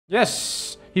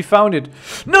Yes, he found it.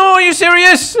 No, are you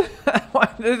serious? Why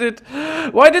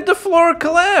did the floor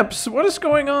collapse? What is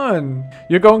going on?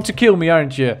 You're going to kill me,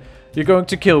 aren't you? You're going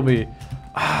to kill me.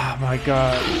 Ah, my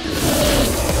god.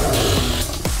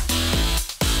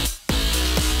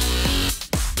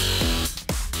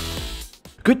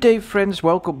 Good day, friends.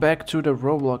 Welcome back to the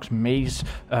Roblox Maze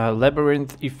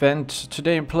Labyrinth event.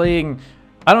 Today I'm playing...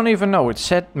 I don't even know. It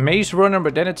said Maze Runner,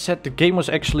 but then it said the game was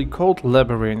actually called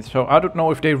Labyrinth. So I don't know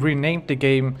if they renamed the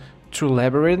game to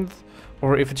Labyrinth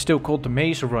or if it's still called the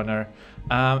Maze Runner.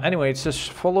 Anyway, it says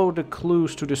follow the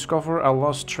clues to discover a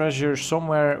lost treasure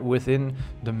somewhere within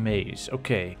the maze.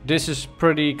 Okay, this is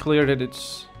pretty clear that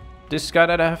it's this guy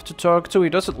that I have to talk to. He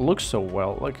doesn't look so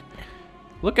well. Like,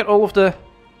 look at all of the...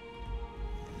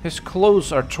 His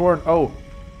clothes are torn.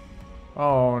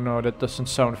 Oh no, that doesn't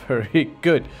sound very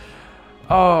good.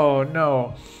 Oh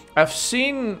no, I've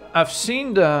seen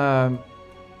the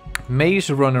Maze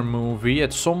Runner movie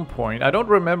at some point. I don't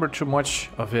remember too much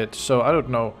of it, so I don't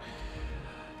know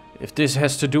if this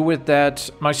has to do with that.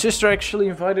 My sister actually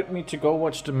invited me to go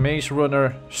watch the Maze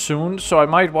Runner soon, so I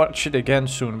might watch it again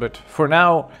soon. But for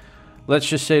now, let's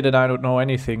just say that I don't know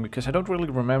anything because I don't really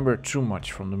remember too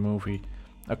much from the movie.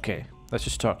 Okay, let's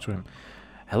just talk to him.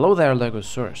 Hello there,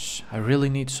 Legosaurus. I really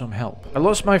need some help. I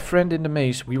lost my friend in the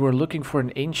maze. We were looking for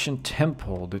an ancient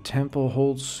temple. The temple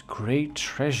holds great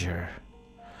treasure.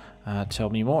 Tell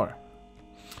me more.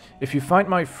 If you find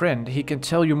my friend, he can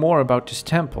tell you more about this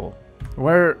temple.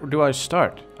 Where do I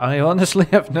start? I honestly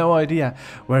have no idea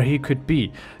where he could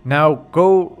be. Now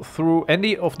go through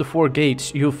any of the 4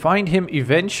 gates. You'll find him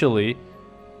eventually.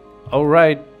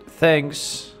 Alright,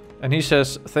 thanks. And he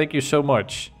says, thank you so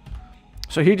much.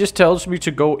 So he just tells me to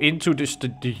go into this the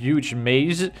huge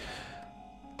maze.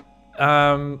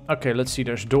 Okay, let's see.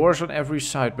 There's doors on every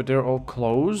side, but they're all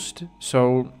closed.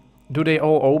 So do they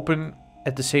all open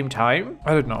at the same time?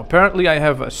 I don't know. Apparently I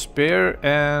have a spear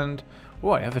and...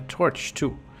 Oh, I have a torch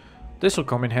too. This will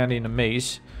come in handy in the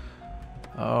maze.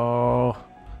 Oh,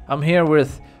 I'm here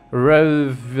with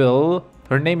Ravil.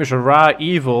 Her name is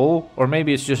Ra-Evil, or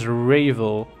maybe it's just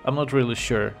Ravel. I'm not really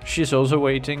sure. She's also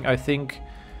waiting, I think.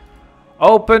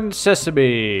 Open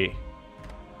sesame.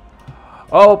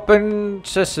 Open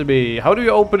sesame. How do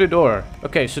you open the door?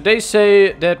 Okay, so they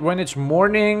say that when it's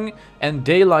morning and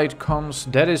daylight comes,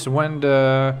 that is when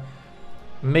the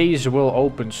maze will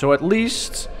open. So at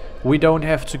least we don't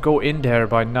have to go in there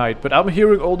by night. But I'm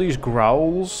hearing all these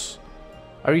growls.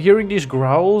 Are you hearing these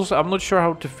growls? I'm not sure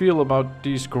how to feel about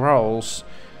these growls.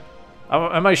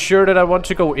 Am I sure that I want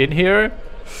to go in here?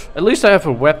 At least I have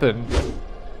a weapon.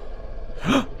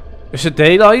 Is it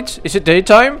daylight? Is it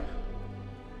daytime?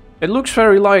 It looks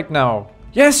very light now.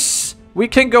 Yes! We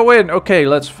can go in. Okay,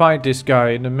 let's find this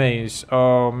guy in the maze.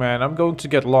 Oh man, I'm going to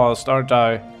get lost, aren't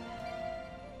I?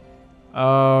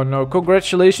 Oh no,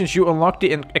 congratulations, you unlocked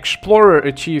the Explorer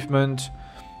achievement.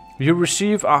 You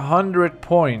receive 100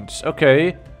 points.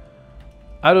 Okay.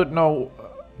 I don't know.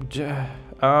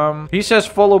 He says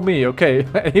follow me. Okay.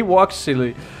 He walks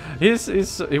silly.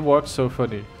 He walks so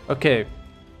funny. Okay.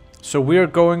 So we're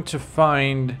going to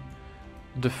find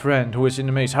the friend who is in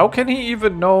the maze. How can he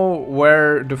even know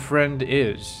where the friend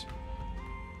is?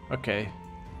 Okay.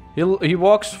 He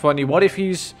walks funny. What if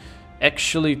he's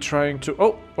actually trying to...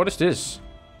 Oh, what is this?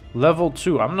 Level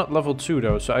 2. I'm not level 2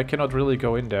 though, so I cannot really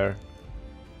go in there.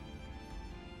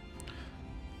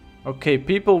 Okay,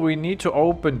 people, we need to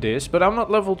open this, but I'm not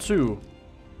level 2.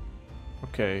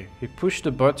 Okay, he pushed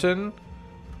the button.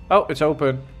 Oh, it's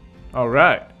open.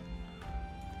 Alright.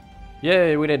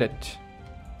 Yay, we did it.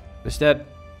 Is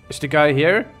the guy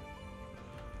here?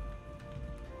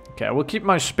 Okay, I will keep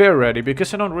my spear ready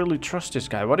because I don't really trust this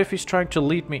guy. What if he's trying to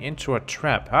lead me into a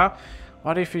trap, huh?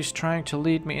 What if he's trying to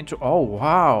lead me into... Oh,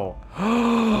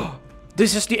 wow.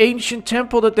 This is the ancient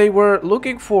temple that they were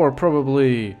looking for,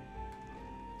 probably.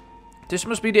 This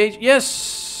must be the ancient...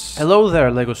 Yes! Hello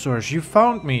there, Legosaurus. You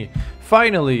found me.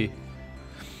 Finally.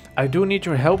 I do need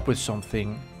your help with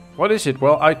something. What is it?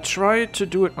 Well, I tried to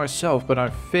do it myself, but I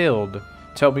failed.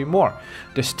 Tell me more.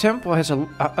 This temple has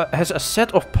a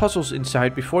set of puzzles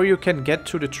inside before you can get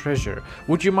to the treasure.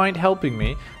 Would you mind helping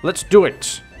me? Let's do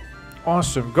it.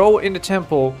 Awesome. Go in the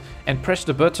temple and press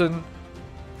the button.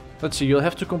 Let's see, you'll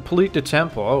have to complete the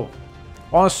temple. Oh.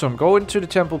 Awesome. Go into the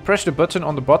temple, press the button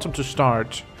on the bottom to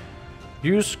start.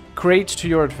 Use crates to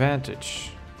your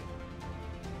advantage.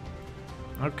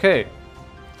 Okay.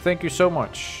 Thank you so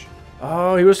much.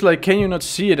 Oh, he was like, can you not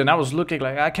see it? And I was looking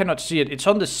like, I cannot see it. It's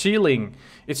on the ceiling.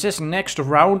 It says next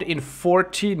round in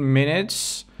 14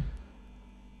 minutes.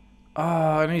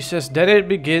 And he says, then it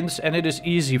begins and it is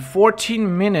easy.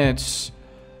 14 minutes.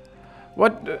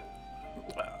 What?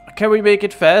 Can we make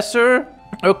it faster?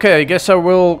 Okay, I guess I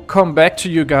will come back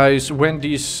to you guys when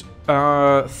these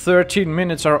 13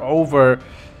 minutes are over,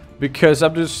 because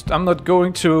I'm not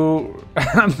going to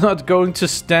I'm not going to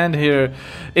stand here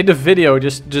in the video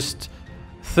just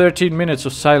 13 minutes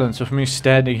of silence of me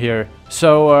standing here.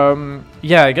 So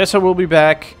yeah, I guess I will be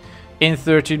back in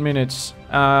 13 minutes.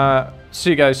 See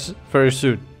you guys very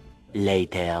soon.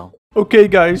 Later. Okay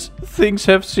guys, things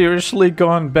have seriously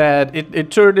gone bad. It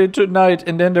turned into night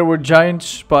and then there were giant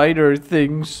spider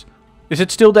things. Is it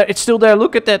still there? It's still there.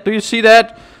 Look at that. Do you see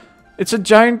that? It's a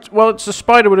giant, well, it's a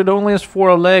spider, but it only has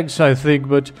 4 legs, I think,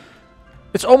 but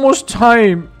it's almost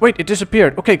time. Wait, it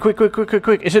disappeared. Okay, quick.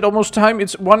 Is it almost time?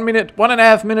 It's 1 minute,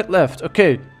 1.5 minutes left.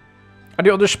 Okay. Are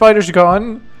the other spiders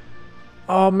gone?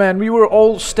 Oh man, we were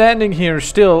all standing here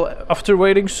still after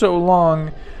waiting so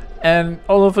long, and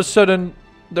all of a sudden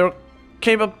there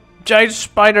came a giant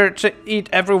spider to eat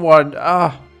everyone.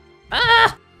 Oh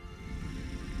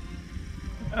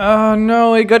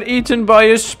no, I got eaten by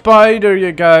a spider,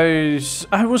 you guys.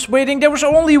 I was waiting. There was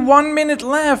only 1 minute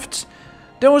left.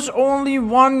 There was only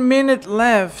 1 minute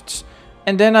left.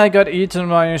 And then I got eaten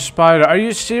by a spider. Are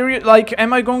you serious? Like,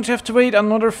 am I going to have to wait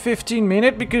another 15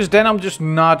 minutes? Because then I'm just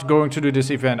not going to do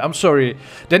this event. I'm sorry.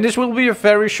 Then this will be a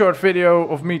very short video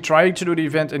of me trying to do the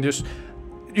event and just...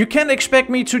 You can't expect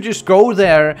me to just go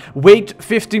there, wait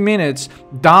 50 minutes,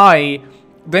 die,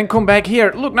 then come back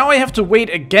here. Look, now I have to wait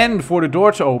again for the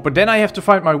door to open. Then I have to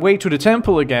find my way to the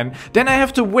temple again. Then I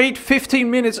have to wait 15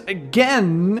 minutes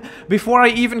again before I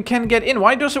even can get in.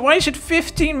 Why is it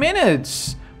 15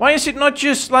 minutes? Why is it not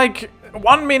just like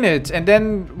 1 minute and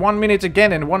then 1 minute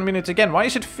again and 1 minute again? Why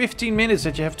is it 15 minutes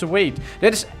that you have to wait?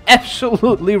 That is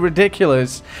absolutely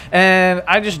ridiculous. And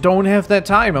I just don't have that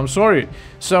time. I'm sorry.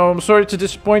 So I'm sorry to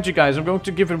disappoint you guys. I'm going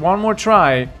to give it one more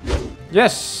try.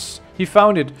 Yes. He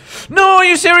found it. No, are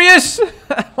you serious?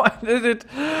 Why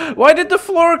did the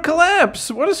floor collapse?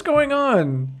 What is going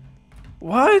on?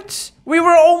 What? We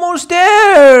were almost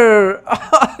there.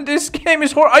 This game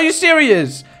is horrible. Are you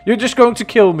serious? You're just going to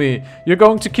kill me. You're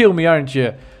going to kill me, aren't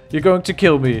you? You're going to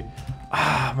kill me.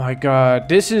 Oh my god.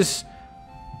 This is...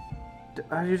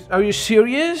 Are you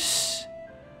serious?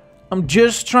 I'm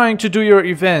just trying to do your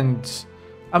event.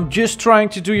 I'm just trying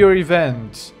to do your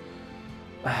event.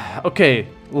 Okay.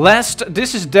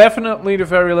 This is definitely the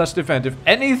very last event. If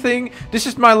anything, this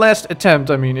is my last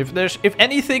attempt. I mean, if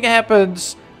anything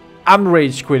happens, I'm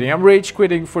rage quitting. I'm rage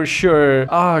quitting for sure.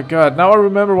 Oh god, now I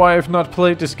remember why I've not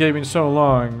played this game in so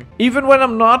long. Even when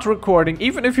I'm not recording,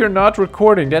 even if you're not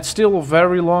recording, that's still a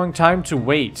very long time to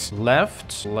wait.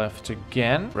 Left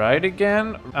again, right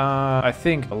again. I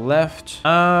think left.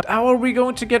 How are we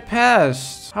going to get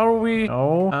past? How are we?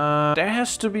 No. There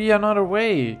has to be another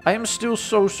way. I am still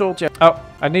so salty. Oh,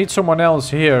 I need someone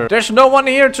else here. There's no one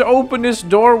here to open this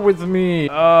door with me.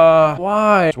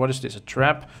 Why? What is this? A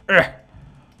trap? Ugh.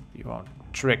 You won't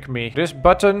trick me. This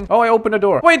button. Oh, I opened the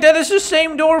door. Wait, that is the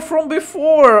same door from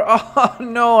before. Oh,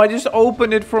 no. I just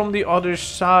opened it from the other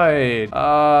side.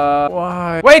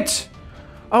 Why? Wait!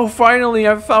 Oh, finally,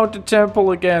 I found the temple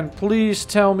again. Please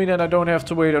tell me that I don't have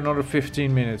to wait another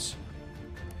 15 minutes.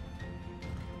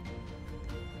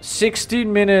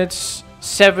 16 minutes,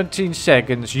 17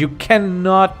 seconds. You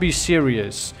cannot be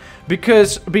serious.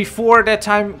 Because before that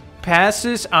time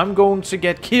passes, I'm going to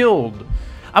get killed.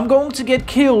 I'm going to get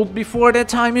killed before that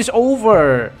time is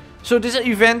over. So this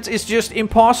event is just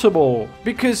impossible.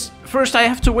 Because first I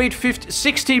have to wait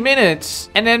 60 minutes.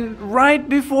 And then right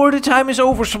before the time is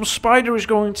over, some spider is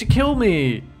going to kill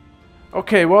me.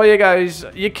 Okay, well, you guys,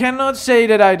 you cannot say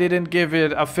that I didn't give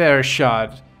it a fair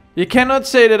shot. You cannot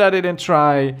say that I didn't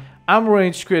try. I'm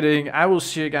rage quitting. I will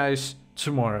see you guys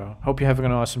tomorrow. Hope you're having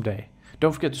an awesome day.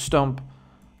 Don't forget to stomp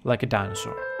like a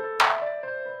dinosaur.